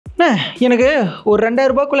எனக்கு ஒரு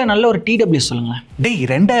 2000 ரூபாய்க்குள்ள நல்ல ஒரு TWS சொல்லுங்களேன். டேய்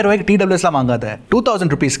 2000 ரூபாய்க்கு TWSலாம் வாங்காத.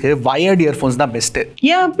 2000 rupeesக்கு வயர்டு இயர்ஃபோன்ஸ் தான் பெஸ்ட்.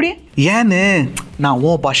 ஏன் அப்படி? ஏன்னு நான்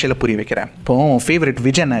உன் பாஷையில் புரிய வைக்கிறேன். இப்போ ஃபேவரட்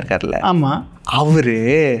விஜய் இருக்கார்ல, ஆமா, அவரு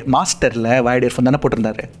மாஸ்டர்ல வயர்டு இயர்ஃபோன் தானே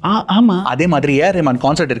போட்டிருந்தாரு. ஆமா. அதே மாதிரி ஏஆர் ரஹ்மான்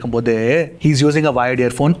கான்சர்ட் இருக்கும்போது he's using a wired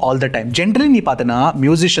earphone all the time. Generally நீ பார்த்தனா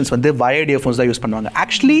மியூசிஷியன்ஸ் வந்து வயர்டு இயர்ஃபோன்ஸ் தான் யூஸ் பண்ணுவாங்க.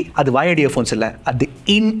 ஆக்சுவலி அது வயர்டு இயர்ஃபோன்ஸ் இல்லை, அது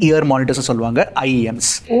இன் இயர் மானிட்டர்ஸ் சொல்லுவாங்க, IEMs.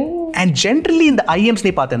 அண்ட் ஜென்ரலி இந்த IEMs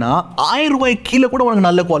நீ பார்த்தனா 1000 ரூபாய் கீழே கூட உனக்கு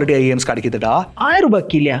நல்ல குவாலிட்டி IEMs கிடைக்குதுடா. 1000 ரூபாய்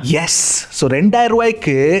கீழே? எஸ். ஸோ 2000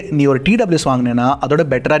 ரூபாய்க்கு நீ ஒரு TWS வாங்கினேன்னா அதோட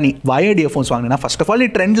பெட்டரா நீ வயர்டு இயர்ஃபோன்ஸ் வாங்கினா ஃபர்ஸ்ட் ஆஃப் ஆல் நீ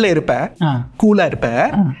ட்ரெண்ட்ல இருப்ப, கூலா இருப்ப.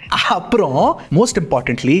 அப்புறம் மோஸ்ட்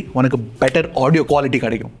இம்பார்ட்டன்ட்லி உனக்கு பெட்டர் ஆடியோ குவாலிட்டி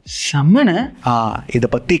கிடைக்கும். செம்மன. இதை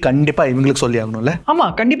பத்தி கண்டிப்பா இவங்களுக்கு சொல்லி ஆகணும்ல. ஆமா,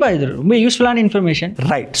 கண்டிப்பா. இது ரொம்ப யூஸ்ஃபுல்லான இன்ஃபர்மேஷன்.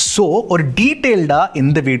 ரைட். ஸோ ஒரு டீடைல்டா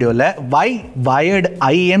இந்த வீடியோல வை வயர்டு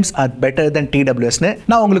IEMs ஆர் பெட்டர் தென் TWSன்னு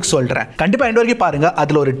நான் உங்களுக்கு சொல்றேன். கண்டிப்பா எண்ட் வரைக்கும் பாருங்க.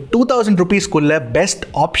 அதுல ஒரு 2000 rupeesக்குள்ள பெஸ்ட்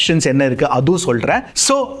ஆப்ஷன்ஸ் என்ன இருக்கு அதுவும் சொல்றேன்.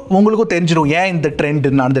 ஸோ உங்களுக்கும் தெரிஞ்சிடும் ஏன் இந்த ட்ரெண்ட்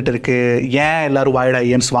நடந்துட்டு இருக்கு, ஏன் எல்லாரும் வயர்டு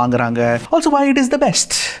IEMs வாங்குறாங்க, also why it is the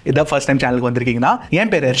best. இதான் ஃபர்ஸ்ட் டைம் சேனலுக்கு வந்திருக்கீங்கன்னா,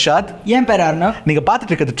 என் பேர் இர்ஷாத். என் பேர் அர்ணவ். நீங்க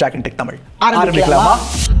பார்த்துட்டு இருக்கிறது Trakin Tech தமிழ். ஆரம்பிக்கலாமா?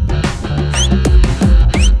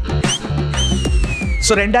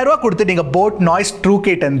 ஸோ 2000 ரூபா கொடுத்து நீங்கள் போட் நாய்ஸ்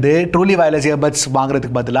ட்ரூகேட் வந்து ட்ரூலி வயர்லெஸ் இயர்பட்ஸ்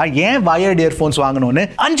வாங்குறதுக்கு பதிலாக ஏன் வயர்டு இயர்ஃபோன்ஸ் வாங்கணும்னு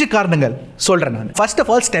 5 காரணங்கள் சொல்கிறேன் நான். First of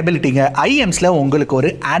all ஸ்டெபிலிட்டிங்க. IEMஸ்ல உங்களுக்கு ஒரு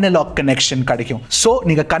அனலாக் கனெக்ஷன் கிடைக்கும். ஸோ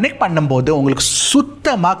நீங்கள் கனெக்ட் பண்ணும்போது உங்களுக்கு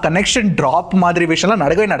சுத்தமாக கனெக்ஷன் ட்ராப் மாதிரி விஷயம்லாம்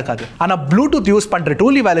நடக்கவே நடக்காது. ஆனால் ப்ளூடூத் யூஸ் பண்ணுற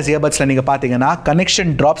ட்ரூலி வயர்லெஸ் இயர்பட்ஸில் நீங்கள் பார்த்தீங்கன்னா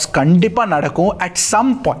கனெக்ஷன் ட்ராப்ஸ் கண்டிப்பாக நடக்கும் அட்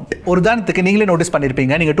சம் பாயிண்ட். ஒரு உதாரணத்துக்கு நீங்களே நோட்டீஸ்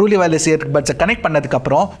பண்ணியிருப்பீங்க, நீங்கள் ட்ரூலி வயர்லெஸ் இயர்பட்ஸை கனெக்ட்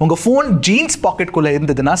பண்ணதுக்கப்புறம் உங்கள் ஃபோன் ஜீன்ஸ் பாக்கெட்டுக்குள்ளே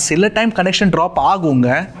இருந்ததுன்னா சில டைம் கனெக்ஷன் ட்ராப் ஆகும்.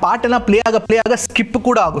 பாட்டெல்லாம் ப்ளே ஆக ஸ்கிப்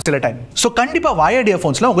கூட ஆகும் சில டைம். சோ கண்டிப்பா வயர்டு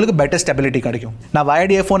இயர்ஃபோன்ஸ்ல உங்களுக்கு பெட்டர் ஸ்டெபிலிட்டி கிடைக்கும். நான்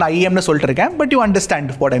வயர்டு இயர்ஃபோன் IEMன்னு சொல்லிட்டு இருக்கேன், but you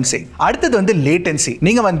understand what I'm saying. அடுத்து வந்து லேட்டன்சி.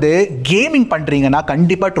 நீங்க வந்து கேமிங் பண்றீங்கன்னா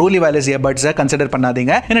கண்டிப்பா ட்ரூலி வயர்லெஸ் இயர்பட்ஸை கன்சிடர்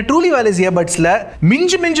பண்ணாதீங்க. ஏன்னா ட்ரூலி வயர்லெஸ் இயர்பட்ஸ்ல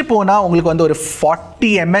மிஞ்சி போனா உங்களுக்கு வந்து ஒரு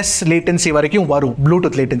 40 ms லேட்டன்சி வரைக்கும் வரும்,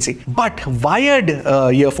 ப்ளூடூத் லேட்டன்சி. பட் வயர்டு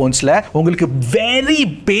இயர்ஃபோன்ஸ்ல உங்களுக்கு வெரி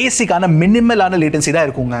பேசிக்கான மினிமலான லேட்டன்சி தான்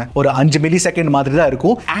இருக்குங்க. ஒரு 5 மில்லி மாதிரி தான்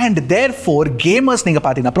இருக்கும். அண்ட் தேர்ஃபோர் கேமர்ஸ் நீங்க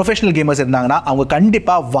பாத்தீங்கன்னா ப்ரொஃபஷனல் கேமர்ஸ் இருந்தாங்கன்னா அவங்க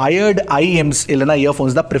கண்டிப்பா வயர்டு IEMs இல்லனா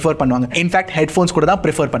இயர்ஃபோன்ஸ் தான் பிரெஃபர் பண்ணுவாங்க. இன்ஃபேக்ட் ஹெட்ஃபோன்ஸ் கூட தான்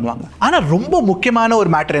பிரெஃபர் பண்ணுவாங்க. ஆனா ரொம்ப முக்கியமான ஒரு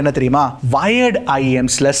மேட்டர் என்ன தெரியுமா? வயர்டு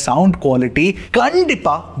IEMஸ்ல சவுண்ட் குவாலிட்டி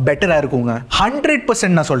கண்டிப்பா பெட்டரா இருக்குங்க.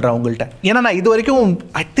 100% நான் சொல்றேன் உங்கள்ட்ட. ஏன்னா நான் இது வரைக்கும்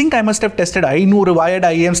I think I must have tested 500 wired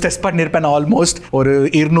IEMs test பண்ணிருப்பேன். Almost ஒரு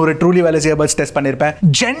 200 truly wireless earbuds test பண்ணிருப்பேன்.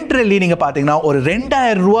 Generally நீங்க பாத்தீங்கன்னா ஒரு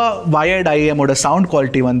 2000 ரூபாய் வயர்டு IEM ஓட சவுண்ட்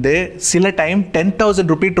குவாலிட்டி வந்து சில டைம்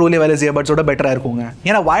 10,000 ரூபாய் ட்ரூலி வயர்லெஸ் இயர்பட்ஸோட பெட்டரா இருக்கும்.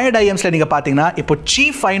 ஏன்னா வயர்டு IEMஸ்ல நீங்க பாத்தீங்கன்னா இப்போ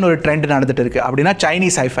சீப் ஃபைன் ஒரு ட்ரெண்ட் நடந்துட்டு இருக்கு. அப்படின்னா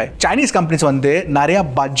சைனீஸ் ஹைஃபை. சைனீஸ் கம்பெனிஸ் வந்து நிறைய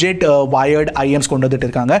பட்ஜெட் வயர்டு IEMs கொண்டு வந்துட்டு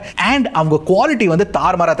இருக்காங்க. அண்ட் அவங்க குவாலிட்டி வந்து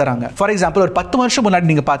தாறுமாறா தராங்க. ஃபார் எக்ஸாம்பிள் ஒரு 10 வருஷம் முன்னாடி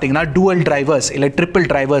நீங்க பாத்தீங்கன்னா டூவல் டிரைவர்ஸ் இல்ல ட்ரிபிள்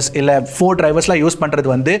டிரைவர்ஸ் இல்ல 4 டிரைவர்ஸ்லாம் யூஸ் பண்றது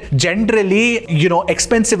வந்து ஜெனரலி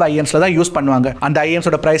எக்ஸ்பென்சிவ் IEMஸ்ல தான் யூஸ் பண்ணுவாங்க. அந்த IEMs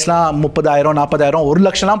ஓட பிரைஸ்லாம் 30,000 40,000 1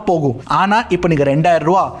 லட்சம்லாம் போகும். ஆனா இப்போ நீங்க 2000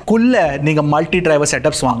 ரூபாய்க்குள்ள நீங்க மல்டி டிரைவர்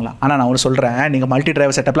செட்டப்ஸ் வாங்கலாம். ஆனா நான் ஒரு சொல்றேன், நீங்க மல்டி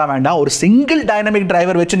டிரைவர் செட்டப்லாம் வேண்டாம், ஒரு சிங்கிள் டைனமிக்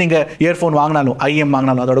டிரைவர் வச்சு நீங்க இயர்ஃபோன் வாங்கினாலும் IEM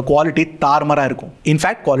வாங்கினாலும் அதோட குவாலிட்டி தாறுமாறா இருக்கும்.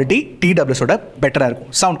 இன்ஃபேக்ட் குவாலிட்டி TWS ஓட பெட்டரா இருக்கும்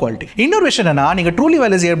சவுண்ட் குவாலிட்டி. இன்னொரு விஷயம் என்னன்னா, நீங்க ட்ரூலி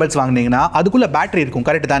வயர்லெஸ் இயர்பட்ஸ் வாங்குனீங்கன்னா அதுக்குள்ள பேட்டரி இருக்கும்,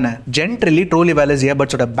 கரெக்ட் தானே? ஜெனரலி ட்ரூலி வயர்லெஸ்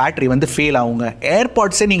இயர்பட்ஸோட பேட்டரி வந்து ஃபெயில் ஆகுங்க.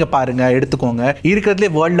 ஏர்பாட்ஸே நீங்க பாருங்க, எடுத்துக்கோங்க, இருக்கிறதுலே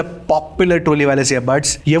வேர்ல்ட்ல பாப்புலர் ட்ரூலி வயர்லெஸ்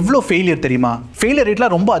இயர்பட்ஸ் எவ்வளவு ஃபெயிலியர் தெரியுமா? ஃபெயிலியர்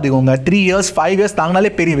ரேட்லாம் ரொம்ப அதிகங்க. 3 years 5 years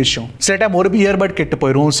தாங்கினாலே பெரிய விஷயம். சில டைம் ஒரு இயர்பட் கெட்டு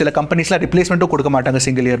போயிடும். சில கம்பெனிஸ்லாம் ரிப்ளேஸ்மெண்ட்டும் கொடுக்க மாட்டாங்க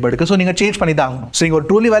சிங்கிள் இயர்பட்க்கு. ஸோ நீங்க சேஞ்ச் பண்ணி தான் ஆகணும். ஸோ நீங்க ஒரு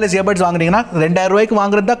ட்ரூலி வயர்லெஸ் இயர்பட்ஸ் வாங்குறீங்கன்னா 2000 ரூபாய்க்கு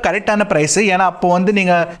வாங்குறது தான் கரெக்டான பிரைஸ். ஏன்னா அப்போ வந்து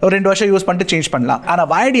நீங்க ஒரு 2 வருஷம் யூஸ் பண்ணிட்டு சேஞ்ச் பண்ணலாம். ஆனா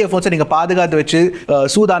வயர்டு இயர்ஃபோன்ஸ் நீங்க பாதுகாத்து வச்சு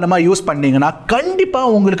சூதானமா யூஸ் பண்ணீங்கன்னா கண்டிப்பா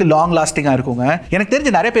உங்களுக்கு லாங் லாஸ்டிங்கா இருக்குங்க. எனக்கு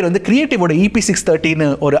தெரிஞ்ச நிறைய பேர் வந்து கிரியேட்டிவோட EP630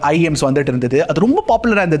 ஒரு IEMs வந்துட்டு இருந்தது. அது ரொம்ப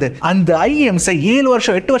பாப்புலரா இருந்தது. அந்த IEMs 7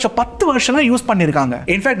 வருஷம் 8 வருஷம் 10 வருஷம்லாம் யூஸ் பண்ணிருக்காங்க.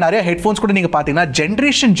 இன்ஃபேக்ட் நிறைய ஹெட்ஃபோன்ஸ் கூட நீங்க பாத்தீங்கன்னா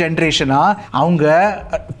ஜெனரேஷனா அவங்க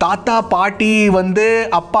தாத்தா பாட்டி வந்து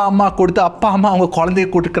அப்பா அம்மா கொடுத்து அப்பா அம்மா அவங்க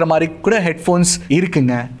குழந்தைக்கு கொடுக்குற மாதிரி கூட ஹெட்ஃபோன்ஸ்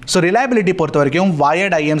இருக்குங்க. ஸோ ரிலையபிலிட்டி பொறுத்த வரைக்கும்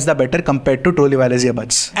வயர்டு IEMs தான் better compared to truly wireless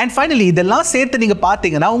earbuds. And finally இதெல்லாம் சேர்த்து நீங்க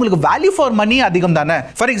பாத்தீங்கன்னா உங்களுக்கு வேல்யூ ஃபார் மணி அதிகம் தானே.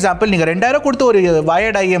 ஃபார் எக்ஸாம்பிள் நீங்க 2000 கொடுத்து ஒரு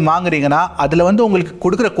வயர்டு IEM வாங்குறீங்கன்னா அதுல வந்து உங்களுக்கு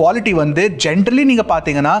கொடுக்குற குவாலிட்டி வந்து ஜெனரலி நீங்க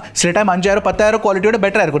பாத்தீங்கன்னா சில டைம் 5000 10,000 குவாலிட்டியோட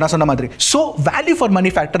பெட்டரா இருக்கும் நான் சொன்ன மாதிரி. So value for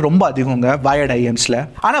money factor ரொம்ப அதிகங்க வயர்டு IEMஸ்ல.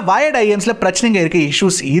 ஆனா வயர்டு IEMஸ்ல பிரச்சனைங்க இருக்கு,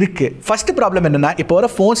 இஷ்யூஸ் இருக்கு. ஃபர்ஸ்ட் ப்ராப்ளம் என்னன்னா, இப்போ வர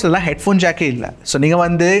ஃபோன்ஸ்லாம் ஹெட்ஃபோன் ஜாக்கே இல்ல. ஸோ நீங்க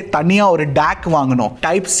வந்து தனியா ஒரு DAC வாங்கணும்.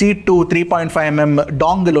 Type-C to 3.5mm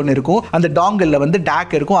டாங்கிள் ஒன்று இருக்கும். அந்த டாங்கிள் வந்து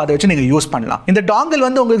டேக் இருக்கும், அதை வச்சு நீங்க யூஸ் பண்ணலாம். இந்த டாங்கிள்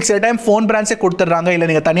வந்து உங்களுக்கு சில டைம் ஃபோன் பிராண்ட்ஸே கொடுத்துறாங்க, இல்ல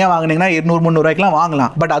நீங்க தனியா வாங்குனீங்கன்னா 200-300 ரூபாய்க்குலாம்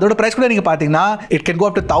வாங்கலாம். பட் அதோட பிரைஸ் கூட நீங்க பாத்தீங்கன்னா it can go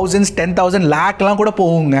up to thousands, 10,000, lakh கூட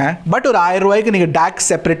போகுங்க. பட் ஒரு 1000 ரூபாய்க்கு நீங்க டேக்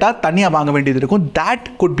செப்பரேட்டா தனியா வாங்க வேண்டியது இருக்கும். that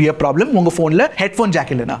could be a problem உங்க போன்ல ஹெட்ஃபோன்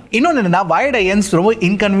ஜாக் இல்லனா. இன்னொன்னு என்னன்னா வயர்ட் IEMs ரொம்ப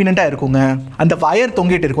இன்கன்வீனியன்ட்டா இருக்குங்க. அந்த வயர்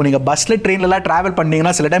தொங்கிட்டு இருக்கும். நீங்க பஸ்ல ட்ரெயின்ல எல்லாம் டிராவல்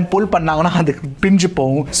பண்ணீங்கன்னா சில டைம் புல் பண்ணாங்கன்னா அது பிஞ்சு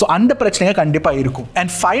போகும். சோ அந்த பிரச்சனைங்க கண்டிப்பா இருக்கும்.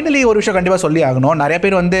 அண்ட் ஃபைனலி ஒரு விஷயம் கண்டிப்பா சொல்லி ஆகணும். நிறைய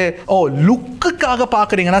பேர் வந்து லுக்குக்காக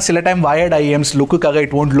பாக்குறீங்கன்னா சில time wired IEMs லுக்குக்காக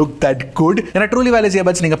it won't look that good. ஏன்னா ட்ரூலி வயர்லெஸ்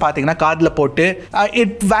இயர்பட்ஸ் நீங்க பாத்தீங்கன்னா காதுல போட்டு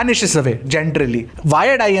it vanishes away generally.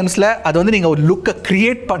 Wired IEMsல அது வந்து நீங்க ஒரு லுக்கை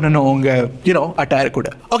கிரியேட் பண்ணணும் உங்க அட்டையர் கூட.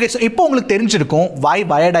 ஓகே, சோ இப்போ உங்களுக்கு தெரிஞ்சிருக்கும் why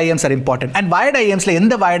wired IEMs are important. and wired IEMsல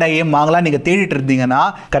எந்த wired IEM வாங்கலாம் நீங்க தேடிட்டு இருந்தீங்கன்னா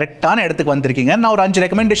கரெக்டான இடத்துக்கு வந்திருக்கீங்க. நான் ஒரு 5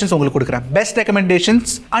 ரெக்கமெண்டேஷன்ஸ் உங்களுக்கு கொடுக்குறேன். Best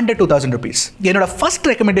recommendations under 2000 rupees. என்னோட ஃபர்ஸ்ட்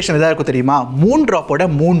ரெக்கமெண்டேஷன் எதா இருக்கும் தெரியுமா? மூன் டிராப்போட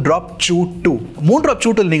மூன் டிராப் சூ 2. மூன் டிராப்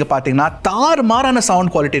சூ 2 நீங்க பாத்தீங்கன்னா தாறுமாறான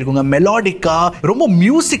சவுண்ட் குவாலிட்டி இருக்குங்க. மெலோடிக்கா ரொம்ப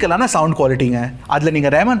மியூசிக்கலான சவுண்ட் குவாலிட்டிங்க. அதுல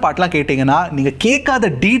நீங்க ரேமன் பாட்லாம் கேட்டீங்கன்னா நீங்க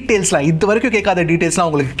கேட்காத டீடைல்ஸ்லாம், இது வரைக்கும் கேட்காத டீடைல்ஸ்லாம்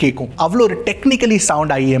உங்களுக்கு கேட்கும். அவ்வளோ ஒரு டெக்னிக்கலி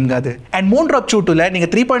சவுண்ட் IEM அது. அண்ட் மூன் டிராப் சூ 2ல நீங்க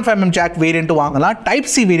 3.5mm ஜாக் வேரியன்ட் வாங்கலாம். டைப்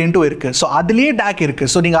சி வேரியன்ட்டும் இருக்கு. ஸோ அதுலேயே டேக் இருக்கு.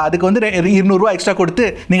 ஸோ நீங்க அதுக்கு வந்து 200 ரூபா எக்ஸ்ட்ரா கொடுத்து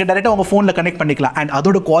நீங்க டைரக்டா உங்க போன்ல கனெக்ட் பண்ணிக்கலாம். அண்ட்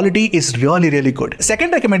அதோட quality is really good.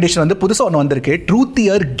 Second recommendation வந்து புதுசா ஒன்று வந்திருக்கு.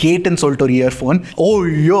 ட்ரூத்தியர் கேட்னு சொல்லிட்டு ஒரு இயர்ஃபோன்.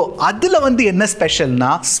 ஓய்யோ, அதுல வந்து என்ன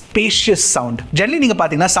ஸ்பெஷல்னா ஸ்பேஷியஸ் சவுண்ட். ஜெனரலி நீங்க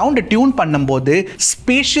பாத்தீங்கன்னா சவுண்ட் டியூன் பண்ணும்போது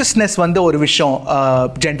ஸ்பேஷியஸ்னஸ் வந்து ஒரு விஷயம்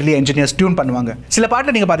ஜெனரலி என்ஜினியர்ஸ் டியூன் பண்ணுவாங்க. சில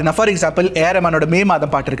பாட்டு நீங்க பாத்தீங்கன்னா ஃபார் எக்ஸாம்பிள் ஏரமானோட மே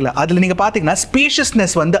மாதம் பாட்டு இருக்குல்ல, அதுல நீங்க பாத்தீங்கன்னா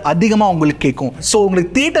ஸ்பேஷியஸ்னஸ் வந்து அதிகமா உங்களுக்கு கேட்கும். ஸோ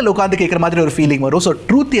உங்களுக்கு தியேட்டர்ல உட்காந்து கேட்குற மாதிரி ஒரு ஃபீலிங் வரும். ஸோ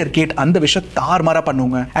ட்ரூத்தியர் கேட் அந்த விஷயம் தாறுமாறா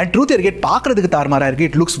பண்ணுவாங்க. அண்ட் ட்ரூத்தியர் கேட் பார்க்கறதுக்கு தாறுமாறா இருக்கு.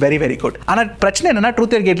 It looks very good. ஆனா பிரச்சனை என்னன்னா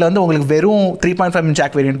ட்ரூத்தியர் கேட்ல வந்து உங்களுக்கு வெறும் 3.5mm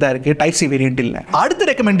ஜாக் வேரியன்ட் தான் இருக்கு. டைப் சி வேரியன்ட் இல்ல. அடுத்த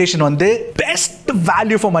ரெக்கமெண்டேஷன் வந்து best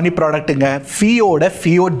value for money ப்ராடக்ட்டுங்க. ஃபியோட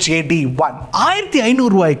ஃபியோ JD1 1500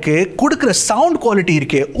 ரூபாய்க்கு கொடுக்குற சவுண்ட் குவாலிட்டி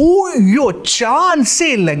இருக்கு. ஓய்யோ, சான்ஸே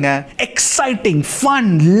இல்லைங்க. எக்ஸைட்டிங்,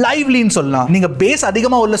 ஃபன், லைவ்லின்னு சொல்லலாம். நீங்க பேஸ்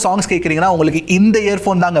அதிகமா உள்ள சாங்ஸ் கேட்குறீங்கன்னா உங்களுக்கு இந்த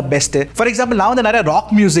இயர்ஃபோன் தாங்க பெஸ்ட். ஃபார் எக்ஸாம்பிள் நான் வந்து நிறைய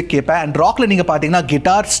ராக் மியூசிக் கேட்பேன். அண்ட் ராக்ல நீங்க பாத்தீங்கன்னா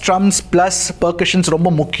கிட்டார், ஸ்ட்ரம்ஸ் பிளஸ் பெர்கஷன்ஸ்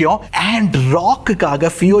ரொம்ப முக்கியம். அண்ட்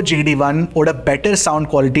ராக்குக்காக ஃபியோ JD1 ஓட பெட்டர் சவுண்ட்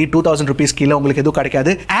குவாலிட்டி 2000 rupees கீழே உங்களுக்கு எதுவும்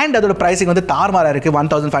கிடைக்காது. அண்ட் அதோட பிரைசிங் வந்து தாறுமாறா இருக்கு.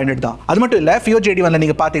 1500 தான். அது மட்டும் இல்ல, ஃபியோ JD1ல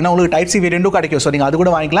நீங்க பாத்தீங்கன்னா உங்களுக்கு டைப் சி வேரியன்ட்டும் கிடைக்கும். ஸோ நீங்க அது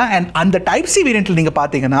கூட வாங்கிக்கலாம். அண்ட் அந்த டைப் சி வேரியன்ட்ல நீங்க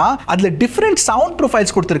பாத்தீங்கன்னா அதுல டிஃபரெண்ட் சவுண்ட்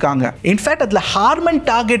ப்ரொஃபைல்ஸ் கொடுத்திருக்காங்க. இன்ஃபேக்ட் அதுல ஹார்மன்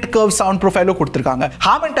டார்கெட் கர்வ் சவுண்ட் ப்ரொஃபைலும் கொடுத்திருக்காங்க.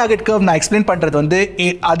 ஹார்மன் டார்கெட் கர்வ் நான் எக்ஸ்பிளைன் பண்றது வந்து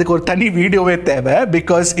அதுக்கு ஒரு தனி வீடியோவே தேவை.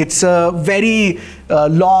 Because it's a very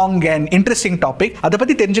long and interesting topic. அதை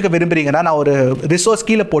பத்தி தெரிஞ்சுக்க விரும்புறீங்கன்னா நான் ஒரு ரிசோர்ஸ்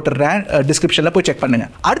கீழே போட்டுறேன், டிஸ்கிரிப்ஷன்ல போய் செக் பண்ணுங்க.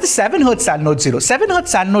 அடுத்து 7Hz Sandnote 0. 7Hz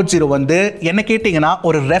Sandnote 0 வந்து என்ன கேட்டீங்கன்னா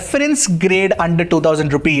ஒரு reference great under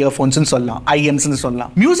 2000 rupee earphones சொல்லலாம், IEMs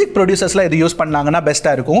சொல்லலாம். மியூசிக் ப்ரொடியூசர்ஸ்ல இது யூஸ் பண்ணாங்கன்னா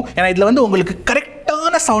பெஸ்டா இருக்கும். ஏன்னா இதுல வந்து உங்களுக்கு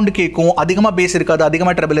கரெக்டான சவுண்ட் கேட்கும். அதிகமா பேஸ் இருக்காது,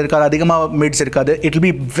 அதிகமா ட்ரபிள் இருக்காது, அதிகமா மிட்ஸ் இருக்காது. It will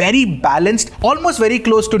be very balanced, almost very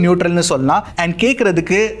close to neutral னு சொல்லலாம். அண்ட்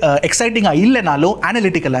கேட்கறதுக்கு எக்ஸைட்டிங்கா இல்லைனாலும்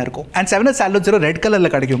அனலிட்டிக்கலா இருக்கும். அண்ட் 7Hz Sandnote 0 ரெட் கலர்ல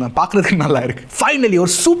கிடைக்குங்க, பார்க்கிறதுக்கு நல்லா இருக்கு. ஃபைனலி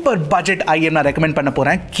ஒரு சூப்பர் பட்ஜெட் IEM நான் ரெக்கமெண்ட் பண்ண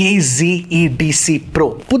போறேன். KZEDC Pro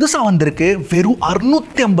புதுசா வந்திருக்கு. வெறும்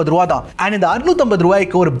 650 ரூபா தான். அண்ட் இந்த 650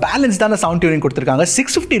 ரூபாய்க்கு ஒரு பேலன்ஸ்டான சவுண்ட் டியூனிங் கொடுத்திருக்காங்க.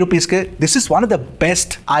 650 rupeesக்கு this is one of the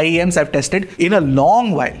best IEMs I've tested in a long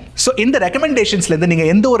while. So இந்த ரெக்கமெண்டேஷன்ஸ்ல இருந்து நீங்க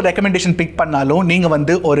எந்த ஒரு ரெக்கமெண்டேஷன் பிக் பண்ணாலும் நீங்க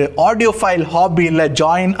வந்து ஒரு ஆடியோ ஃபைல் ஹாபில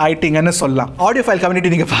ஜாயின் ஆயிட்டீங்கன்னு சொல்லலாம். ஆடியோ ஃபைல்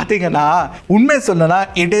கம்யூனிட்டி நீங்க பாத்தீங்கன்னா உண்மை சொல்லணும்னா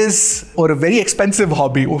இட் இஸ் ஒரு very expensive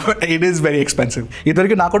hobby. It is very expensive. இது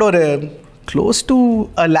வரைக்கும் நான் கூட ஒரு close to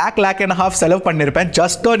a lakh and a half செலவு பண்ணிருப்பேன்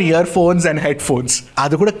just on earphones and headphones.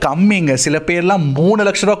 அது கூட கம்மிங்க. சில பேர்லாம் 3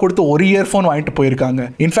 லட்சம் ரூபாய் கொடுத்து ஒரு இயர்ஃபோன் வாங்கிட்டு போயிருக்காங்க.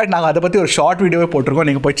 இன்ஃபேக்ட் நாங்கள் அதை பத்தி ஒரு ஷார்ட் வீடியோவே போட்டிருக்கோம்,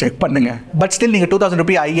 நீங்க போய் செக் பண்ணுங்க. பட் ஸ்டில் நீங்க 2000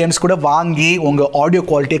 rupee IEMs கூட வாங்கி உங்க ஆடியோ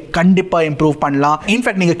குவாலிட்டியை கண்டிப்பா இம்ப்ரூவ் பண்ணலாம்.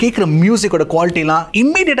 இன்ஃபேக்ட் நீங்க கேட்குற மியூசிக்கோட குவாலிட்டிலாம்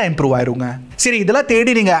இம்மீடியட்டா இம்ப்ரூவ் ஆயிருங்க. சரி, இதெல்லாம்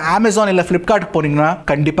தேடி நீங்க Amazon இல்ல Flipkart போனீங்கன்னா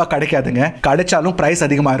கண்டிப்பா கிடைக்காதுங்க. கிடைச்சாலும் பிரைஸ்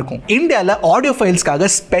அதிகமா இருக்கும். இந்தியாவில் ஆடியோ ஃபைல்ஸ்க்காக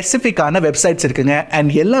ஸ்பெசிஃபிக்கான வெப்சைட்ஸ் இருக்குங்க.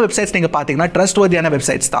 அண்ட் எல்லா வெப்சைட்ஸ் நீங்க பாத்தீங்கன்னா ட்ரஸ்ட்வர்தியான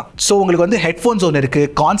வெப்சைட்ஸ் தான். ஸோ உங்களுக்கு வந்து ஹெட்ஃபோன் ஜோன் இருக்கு,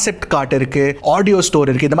 கான்செப்ட் கார்ட் இருக்கு, ஆடியோ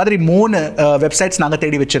ஸ்டோர் இருக்கு. இந்த மாதிரி 3 வெப்சைட்ஸ் நாங்க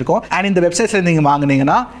தேடி வச்சிருக்கோம். அண்ட் இந்த வெப்சைட்ஸ்ல நீங்க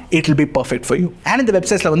வாங்குனீங்கன்னா it will be perfect for you. And இந்த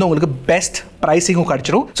வெப்சைட்ஸ்ல வந்து உங்களுக்கு பெஸ்ட் பிரைசிங்கும்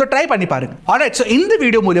கிடைச்சிரும். ஸோ ட்ரை பண்ணி பாருங்க. ஆல்ரைட், ஸோ இந்த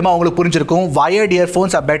வீடியோ மூலமா உங்களுக்கு புரிஞ்சிருக்கும் wired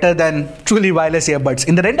earphones are better than truly wireless earbuds.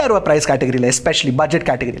 இந்த 2000 ரூபாய் பிரைஸ் கேட்டகரியில், எஸ்பெஷலி பட்ஜெட்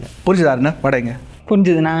கேட்டகரியில். புரிஞ்சுதாருன்னு வடங்க?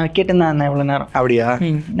 புரிஞ்சுது. நான் கேட்டிருந்தேன் இவ்வளோ நேரம். அப்படியா?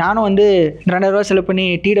 நானும் வந்து 2000 ரூபா செலவு பண்ணி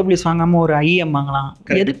TWS வாங்காமல் ஒரு IEM வாங்கலாம்.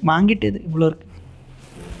 எதுக்கு வாங்கிட்டு இவ்வளோ இருக்கு?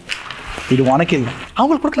 இது உனக்கு இல்லை,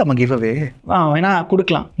 அவங்களுக்கு கொடுக்கலாமா கிவ் அவே? வேணா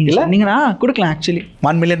கொடுக்கலாம். இல்லை நீங்கண்ணா கொடுக்கலாம். ஆக்சுவலி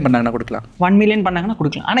 1 million பண்ணாங்கன்னா கொடுக்கலாம். 1 million பண்ணாங்கன்னா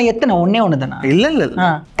கொடுக்கலாம். ஆனால் எத்தனை? ஒன்னே ஒன்று தானே? இல்லை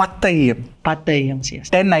 10 IEM, 10 IEMs,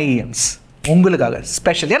 10 IEMs. உங்களுக்காக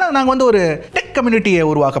ஸ்பெஷல். ஏன்னா நாங்கள் வந்து ஒரு டெக் கம்யூனிட்டியை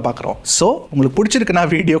உருவாக்க பார்க்குறோம். ஸோ உங்களுக்கு பிடிச்சிருக்குன்னா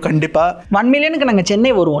வீடியோ கண்டிப்பாக 1 மில்லியனுக்கு நாங்கள்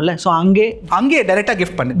சென்னை வருவோம்ல, ஸோ அங்கேயே டைரெக்டாக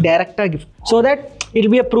கிஃப்ட் பண்ணு, டைரெக்டாக gift. So that it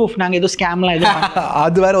be a proof நாங்கள் எதுவும் ஸ்கேம்லாம் எதுவும்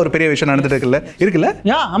அது வேற ஒரு பெரிய விஷயம் நடந்துட்டு இருக்குல்ல.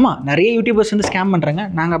 ஆமாம், நிறைய யூடியூபர்ஸ் வந்து ஸ்கேம் பண்ணுறாங்க.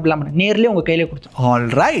 நாங்கள் அப்படிலாம் பண்ண நேர்லேயே உங்கள் கையிலே கொடுத்தோம். All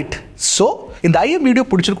right. ஸோ இந்த IEM வீடியோ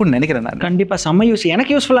பிடிச்சிருக்குன்னு நினைக்கிறேன் நான். கண்டிப்பாக செம்ம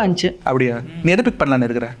எனக்கு யூஸ்ஃபுல்லாக இருந்துச்சு. அப்படியா? நீ எதை பிக் பண்ணலான்னு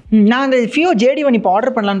இருக்கிறேன்? நான் அந்த ஃபியோ JD1 இப்போ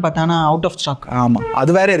ஆர்டர் பண்ணலான்னு பார்த்தா அவுட் ஆஃப் ஸ்டாக். ஆமாம்,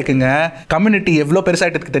 அது வேற இருக்குங்க. கம்யூனிட்டி எவ்வளோ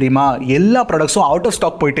பெருசாகிட்டு தெரியுமா? எல்லா ப்ராடக்ட்ஸும் அவுட் ஆஃப்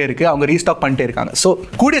ஸ்டாக் போயிட்டே இருக்கு, அவங்க ரீஸ்டாக் பண்ணிட்டே இருக்காங்க. ஸோ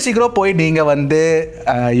கூடிய சீக்கிரம் போய் நீங்கள் வந்து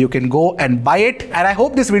you can go and by it. And I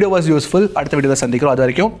hope this video was useful. அடுத்த வீடியோவில் சந்திக்கிறோம். அது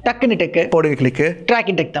வரைக்கும் டக்குன்னு டெக்கு போடுங்க, கிளிக்கு.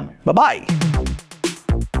 Trakin Tech Tamil. பாய்.